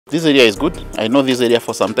This area is good. I know this area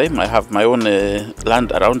for some time. I have my own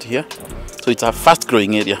land around here. So it's a fast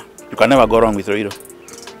growing area. You can never go wrong with Ruiru.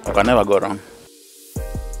 You can never go wrong.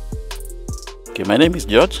 Okay, my name is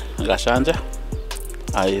George Gashanja.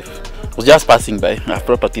 I was just passing by. I have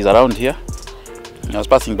properties around here. I was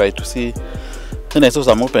passing by to see. Then I saw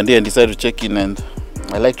some open day and decided to check in, and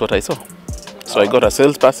I liked what I saw. So I got a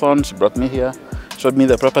salesperson. She brought me here, showed me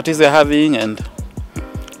the properties they're having, and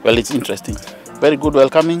well, it's interesting. Very good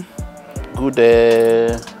welcoming, good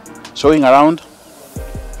showing around,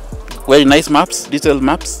 very nice maps, detailed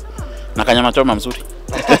maps. Na kanyama choma mzuri.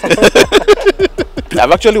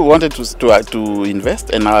 I've actually wanted to invest,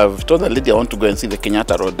 and I've told the lady I want to go and see the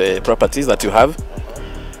KENYATTA ROAD properties that you have,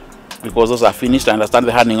 because those are finished. I understand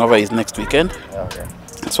the handing over is next weekend. Okay.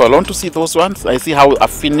 So I want to see those ones. I see how a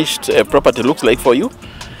finished property looks like for you,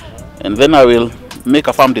 and then I will make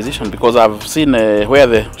a firm decision, because I've seen where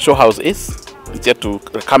the show house is. It's yet to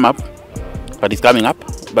come up, but it's coming up.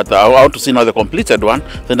 But I want to see now the completed one,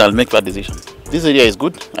 then I'll make that decision. This area is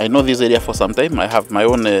good. I know this area for some time. I have my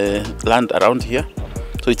own land around here.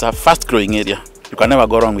 So it's a fast growing area. You can never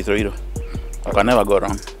go wrong with Ruiru. You can never go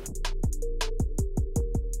wrong.